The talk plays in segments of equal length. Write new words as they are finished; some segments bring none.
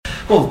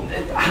Well,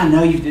 I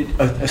know you did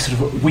a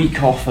sort of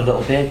week off a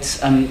little bit.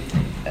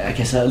 I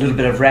guess a little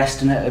bit of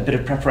rest and a bit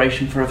of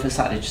preparation for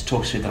Saturday. Just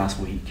talk us through the last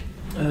week.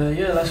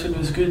 Yeah, last week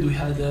was good. We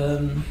had I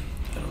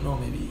don't know,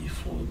 maybe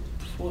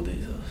four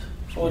days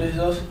off. 4 days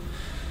off.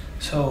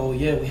 So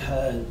yeah, we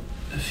had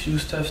a few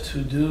stuff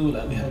to do.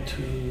 Like we had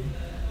to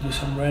do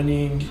some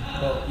running.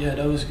 But yeah,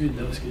 that was good.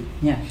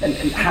 Yeah. And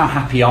how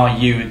happy are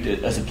you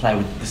as a player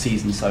with the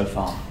season so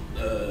far?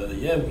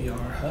 Yeah, we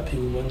are happy.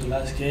 We won the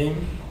last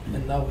game,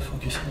 and now we're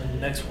focusing on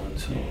the next one.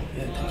 So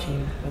yeah,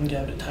 taking one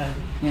game at a time.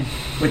 Yeah,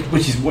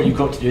 which is what you've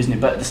got to do, isn't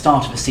it? But at the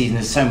start of the season,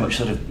 there's so much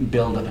sort of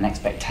build up and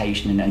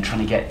expectation and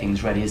trying to get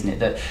things ready, isn't it?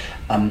 That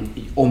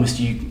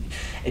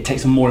it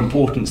takes on more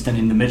importance than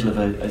in the middle of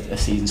a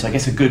season. So I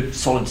guess a good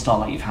solid start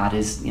like you've had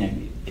is,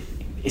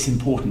 it's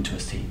important to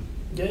us team.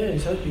 Yeah,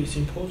 exactly. It's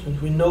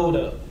important. We know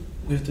that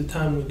with the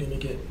time we're gonna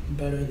get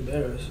better and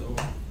better. So.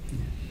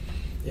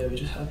 Yeah, we're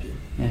just happy.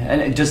 Yeah, and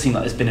it does seem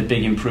like there's been a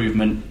big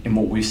improvement in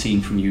what we've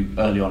seen from you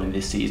early on in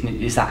this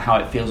season. Is that how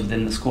it feels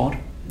within the squad?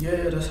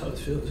 Yeah, that's how it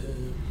feels.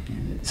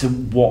 Yeah. So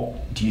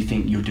what do you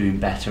think you're doing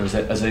better as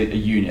a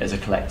unit, as a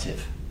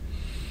collective?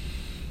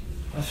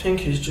 I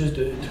think it's just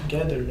the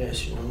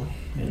togetherness,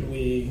 and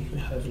we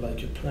have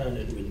like a plan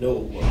and we know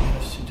what we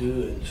have to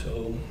do, and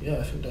so yeah,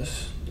 I think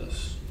that's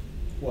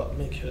what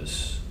makes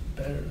us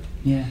better.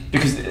 Yeah,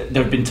 because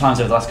there have been times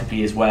over the last couple of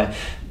years where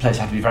players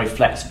have to be very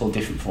flexible,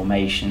 different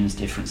formations,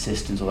 different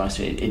systems, all that.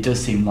 So it does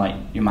seem like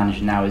your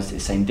manager now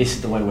is saying this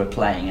is the way we're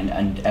playing,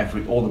 and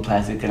all the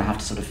players are going to have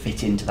to sort of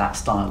fit into that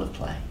style of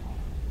play.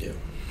 Yeah.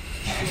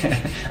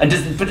 And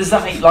does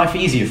that make life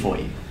easier for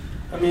you?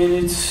 I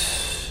mean,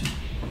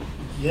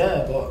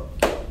 but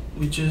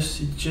it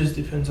just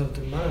depends on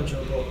the manager.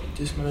 But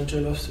this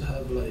manager loves to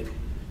have like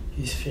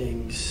his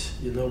things,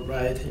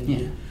 right,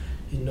 and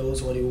he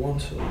knows what he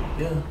wants. So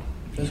yeah.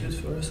 That's good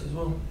for us as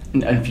well.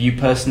 And for you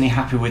personally,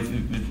 happy with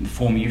the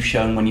form you've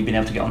shown when you've been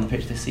able to get on the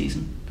pitch this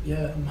season?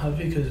 Yeah, I'm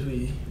happy because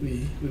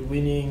we're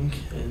winning,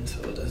 and so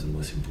that's the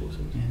most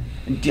important. Yeah.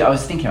 And I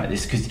was thinking about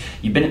this because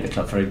you've been at the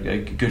club for a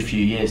good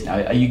few years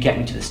now. Are you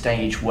getting to the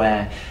stage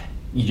where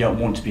you don't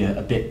want to be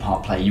a bit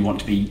part player? You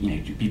want to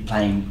be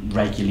playing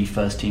regularly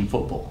first team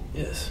football?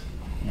 Yes.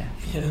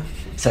 Yeah.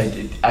 So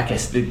I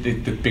guess the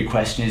big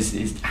question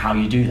is how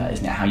you do that,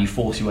 isn't it? How you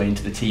force your way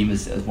into the team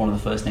as one of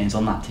the first names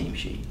on that team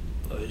sheet.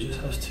 You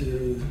just have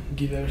to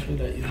give everything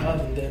that you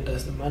have, and then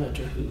that's the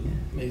manager who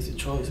makes the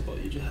choice.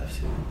 But you just have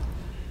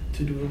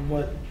to do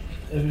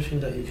everything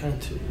that you can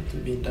to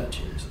be in that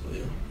team. So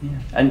yeah.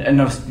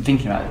 And I was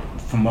thinking about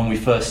it, from when we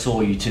first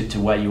saw you to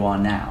where you are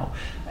now.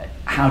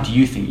 How do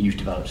you think you've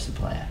developed as a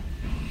player?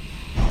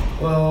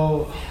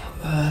 Well,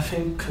 I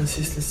think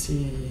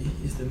consistency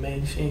is the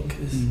main thing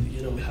because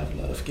we have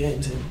a lot of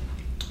games, and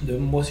the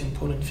most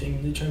important thing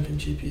in the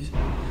championship is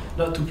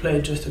not to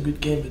play just a good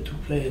game, but to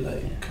play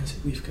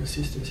with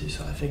consistency.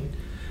 So I think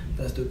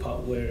that's the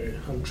part where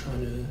I'm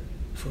trying to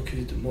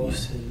focus the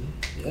most, and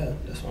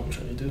that's what I'm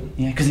trying to do.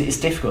 Yeah, because it's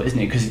difficult, isn't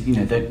it? Because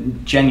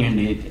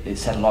genuinely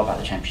it's said a lot about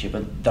the championship,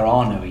 but there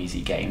are no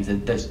easy games.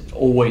 There's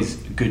always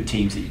good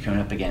teams that you're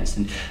coming up against,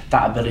 and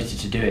that ability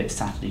to do it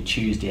Saturday,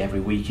 Tuesday every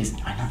week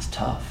that's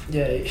tough.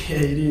 Yeah, it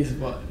is.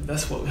 But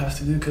that's what we have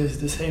to do because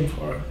it's the same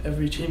for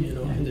every team,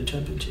 in the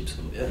championship.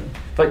 So yeah.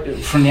 But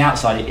from the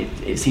outside,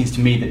 it seems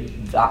to me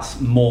that's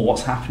more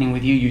what's happening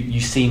with you. You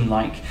seem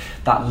like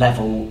that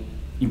level.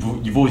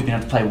 You've always been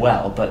able to play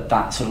well, but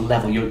that sort of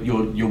level,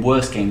 your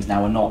worst games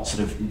now are not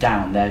sort of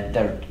down.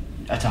 They're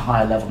at a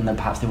higher level than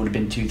perhaps they would have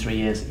been 2-3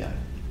 years ago.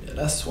 Yeah,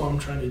 that's what I'm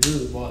trying to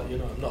do. But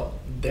I'm not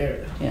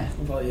there. Yeah.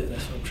 But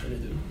that's what I'm trying to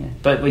do. Yeah.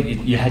 But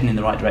you're heading in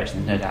the right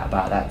direction. There's no doubt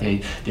about that.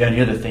 The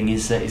only other thing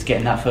is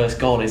getting that first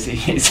goal. It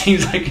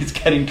seems like it's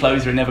getting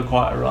closer and never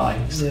quite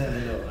arrives. Yeah,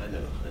 I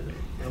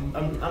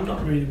know. I'm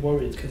not really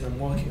worried because I'm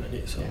working on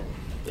it. So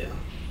yeah.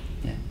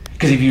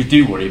 Because if you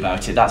do worry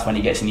about it, that's when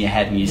it gets in your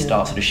head and you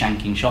start sort of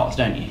shanking shots,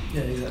 don't you?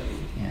 Yeah, exactly.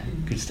 Yeah,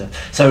 good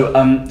stuff. So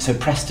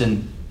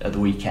Preston at the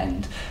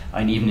weekend,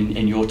 even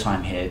in your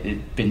time here, there's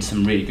been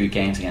some really good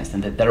games against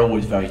them. They're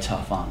always very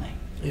tough, aren't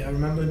they? Yeah, I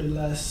remember the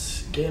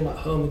last game at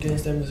home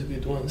against them was a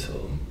good one,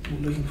 so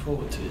I'm looking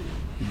forward to it.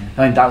 Yeah.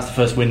 I mean, that was the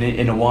first win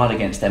in a while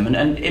against them,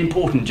 and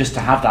important just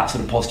to have that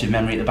sort of positive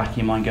memory at the back of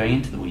your mind going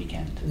into the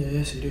weekend. Yeah,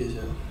 yes it is,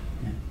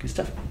 good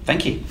stuff.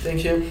 Thank you.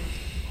 Thank you.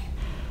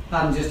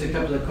 And just a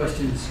couple of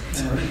questions,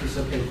 if it's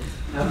okay.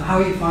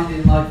 How are you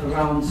finding life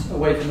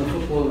away from the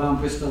football around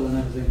Bristol and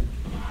everything?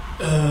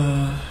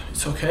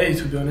 It's okay,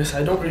 to be honest.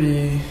 I don't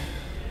really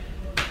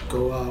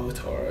go out,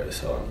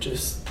 so I'm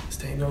just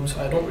staying home.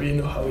 So I don't really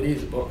know how it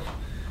is, but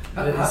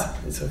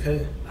it's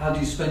okay. How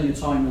do you spend your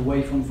time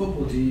away from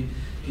football? Do you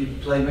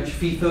play much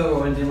FIFA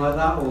or anything like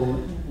that, or?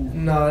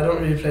 No, I don't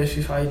really play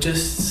FIFA.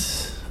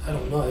 I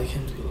don't know.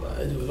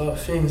 I do a lot of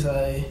things.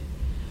 I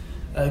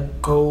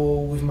go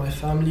with my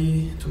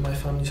family to my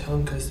family's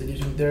home because they're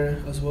living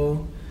there as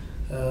well.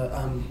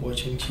 I'm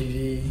watching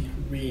TV,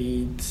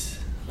 read.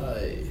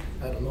 I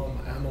don't know.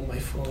 I'm on my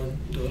phone.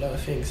 Do a lot of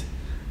things.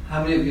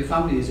 How many of your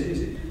family is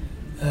it?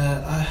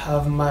 I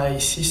have my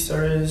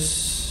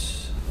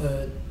sisters,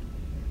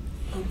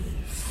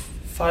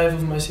 5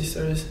 of my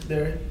sisters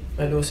there,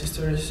 my little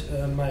sisters,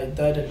 my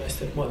dad and my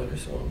stepmother.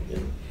 So yeah.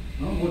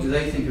 Oh, what do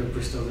they think of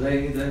Bristol? Do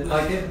they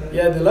like it?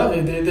 Yeah, they love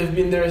it. They've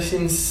been there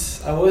since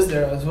I was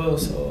there as well.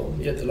 So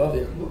yeah, they love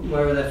it.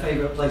 Where are their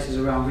favourite places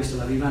around Bristol?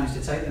 Have you managed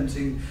to take them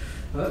to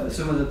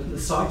some of the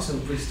sites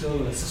of Bristol,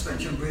 the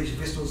Suspension Bridge,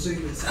 Bristol Zoo?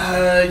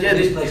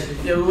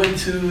 We went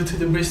to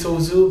the Bristol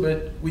Zoo,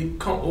 but we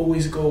can't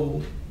always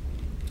go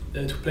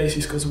to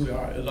places because we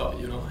are a lot,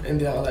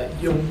 and they are like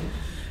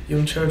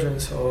young children.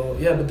 So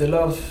yeah, but they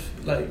love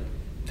like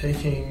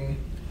taking,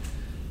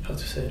 how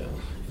to say that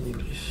in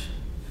English,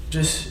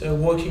 just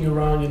walking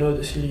around,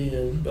 the city,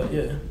 but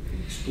yeah.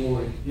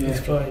 Exploring.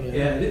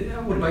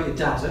 Yeah. What about your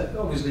dad?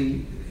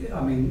 Obviously,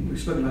 I mean, we've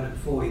spoken about it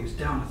before. He was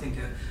down, I think,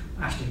 at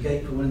Ashton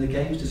Gate for one of the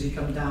games. Does he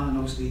come down and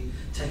obviously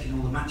taking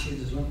all the matches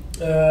as well?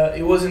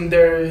 He wasn't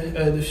there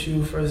the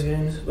few first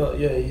games, but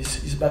yeah,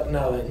 he's back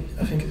now, and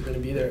I think he's going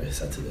to be there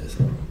Saturday.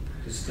 So.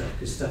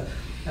 Good stuff.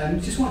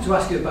 Just wanted to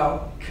ask you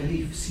about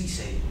Khalif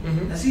Cisse.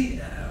 Mm-hmm.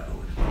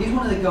 He's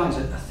one of the guys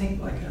that I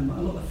think like a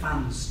lot of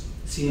fans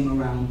see him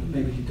around.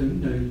 Maybe you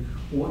don't know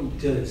what he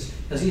does.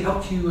 Has he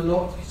helped you a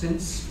lot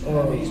since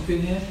he's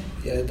been here?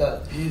 Yeah,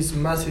 that is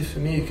massive for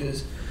me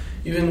because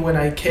even when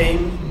I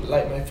came,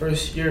 like my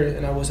first year,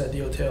 and I was at the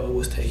hotel, he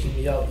was taking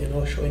me out,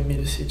 showing me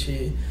the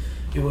city.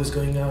 He was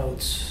going out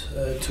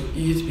to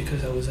eat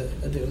because I was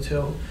at the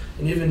hotel.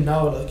 And even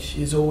now, like,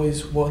 he's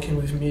always working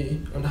with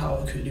me on how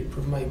I could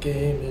improve my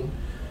game, and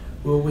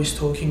we're always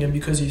talking. And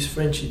because he's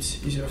French,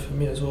 it's easier for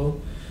me as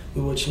well.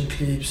 We're watching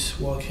clips,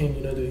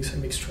 walking, doing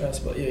some extras.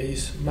 But yeah,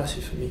 he's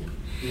massive for me.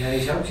 Yeah,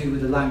 he's helped you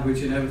with the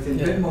language and everything.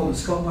 Yeah. A bit more than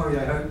Scott Murray,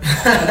 I hope.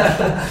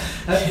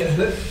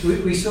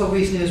 But we saw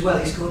recently as well,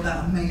 he scored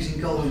that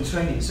amazing goal in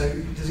training. So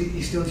does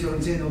he still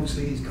joins in?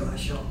 Obviously, he's got that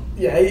shot.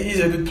 Yeah, he's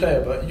a good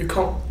player, but you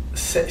can't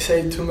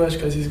say too much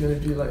because he's going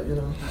to be like,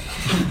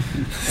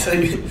 So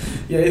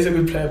yeah, he's a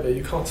good player, but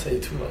you can't say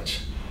too much.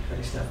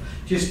 Great stuff.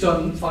 Just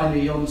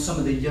finally on some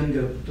of the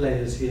younger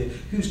players here,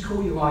 who's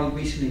caught your eye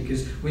recently?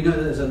 Because we know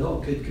that there's a lot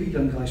of good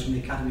young guys from the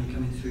academy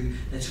coming through.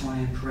 They're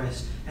trying to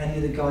impress. Any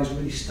of the guys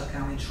really stuck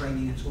out in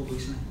training at all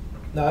recently?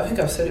 No, I think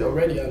I've said it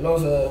already. I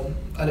love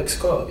Alex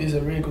Scott. He's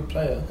a really good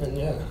player, and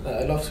yeah,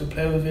 I love to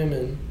play with him.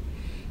 And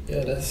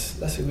yeah,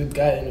 that's a good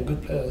guy and a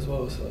good player as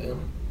well. So yeah,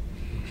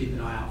 keep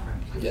an eye out for him.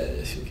 Yeah,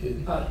 yes, you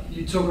can.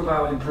 You talk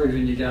about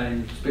improving your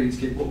game, speed,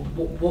 skill.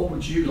 What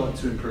would you like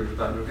to improve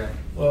about your game?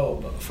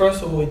 Well,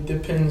 first of all, it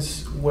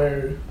depends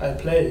where I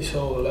play.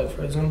 So, like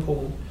for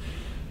example,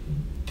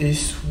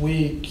 this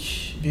week,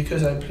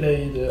 because I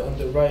played on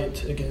the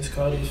right against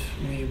Cardiff,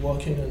 we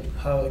working on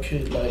how I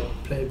could like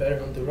play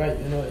better on the right,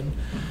 and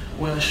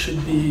where I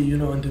should be,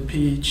 on the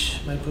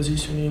pitch, my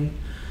positioning.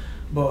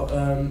 But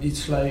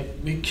it's like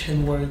we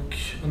can work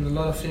on a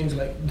lot of things,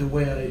 like the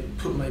way I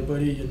put my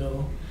body,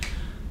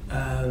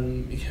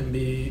 it can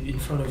be in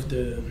front of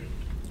the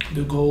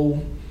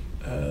goal,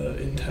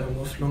 in terms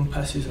of long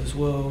passes as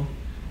well.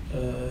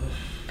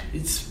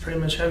 It's pretty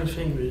much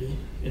everything, really.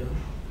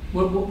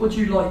 What do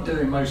you like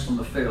doing most on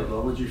the field?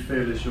 Or what do you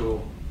feel is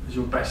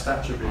your best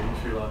attribute,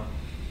 if you like?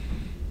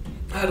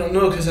 I don't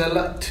know, because I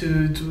like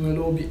to do a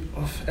little bit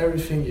of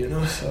everything,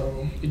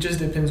 So it just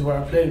depends where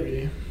I play,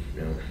 really.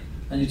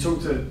 And you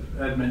talked to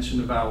Ed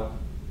mentioned about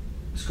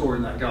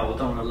scoring that goal. I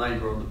don't want to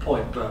labour on the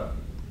point, but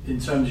in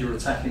terms of your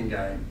attacking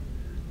game,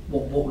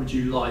 what would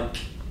you like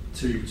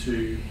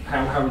to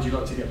how would you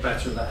like to get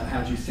better at that, and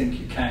how do you think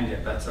you can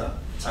get better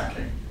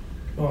attacking?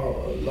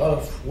 Well, a lot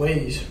of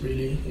ways,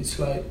 really. It's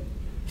like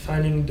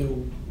finding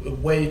a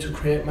way to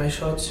create my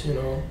shots,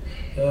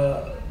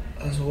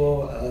 as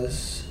well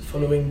as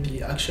following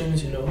the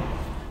actions,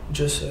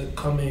 just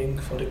coming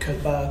for the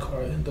cutback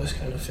or those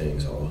kind of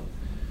things, or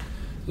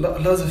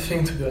lots of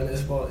things, to be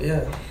honest. But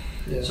yeah.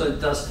 So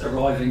that's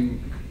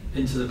arriving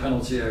into the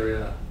penalty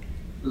area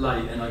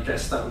late, and I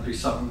guess that would be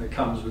something that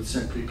comes with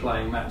simply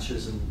playing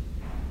matches and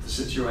the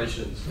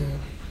situations.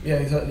 Yeah,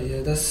 exactly.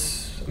 Yeah, that's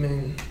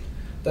something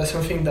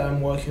that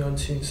I'm working on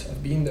since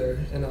I've been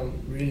there, and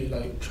I'm really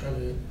like trying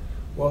to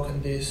work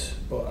on this.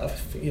 But I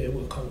think it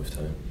will come with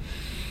time.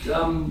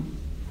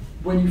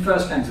 When you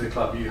first came to the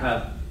club, you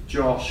had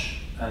Josh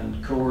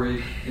and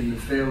Corey in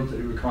the field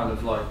who were kind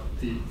of like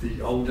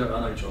the older. I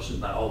know Josh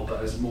isn't that old,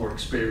 but as more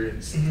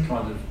experienced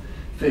kind of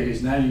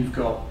figures. Now you've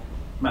got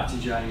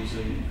Matty James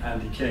and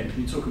Andy King.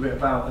 Can you talk a bit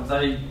about, have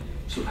they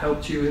sort of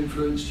helped you,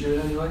 influenced you in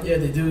any way? Yeah,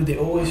 they do. They're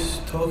always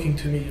talking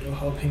to me,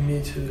 helping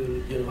me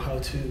to, how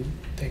to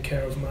take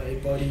care of my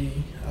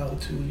body, how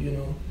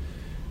to,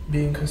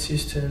 being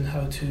consistent,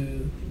 how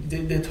to...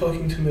 They're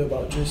talking to me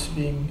about just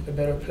being a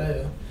better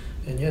player.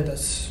 And yeah,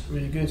 that's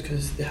really good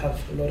because they have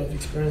a lot of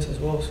experience as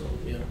well, so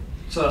yeah.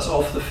 So that's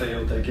off the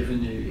field, they're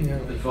giving you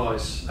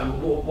advice.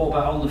 And what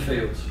about on the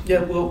field?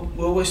 Yeah, well,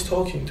 we're always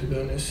talking, to be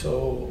honest,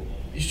 so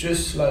it's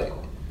just like,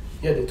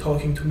 yeah, they're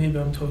talking to me,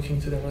 but I'm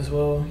talking to them as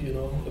well,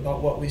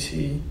 about what we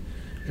see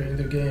during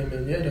the game,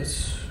 and yeah,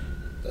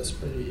 that's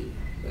pretty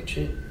much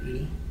it,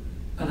 really.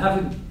 And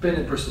having been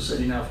at Bristol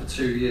City now for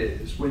 2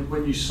 years,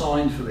 when you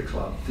signed for the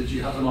club, did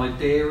you have an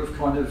idea of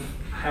kind of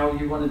how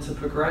you wanted to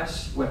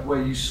progress?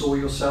 Where you saw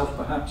yourself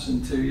perhaps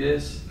in 2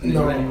 years? Are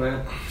No. you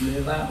anywhere near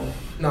that? Or?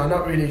 No,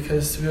 not really,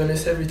 because to be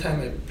honest, every time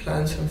I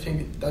plan something,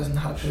 it doesn't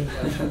happen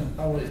like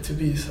I want it to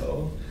be,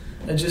 so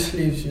I just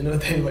live,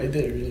 day by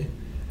day, really.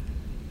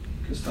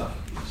 Good stuff.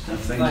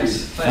 Thank Thanks. you.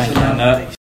 Thanks, Thank you, man. Han-Noah.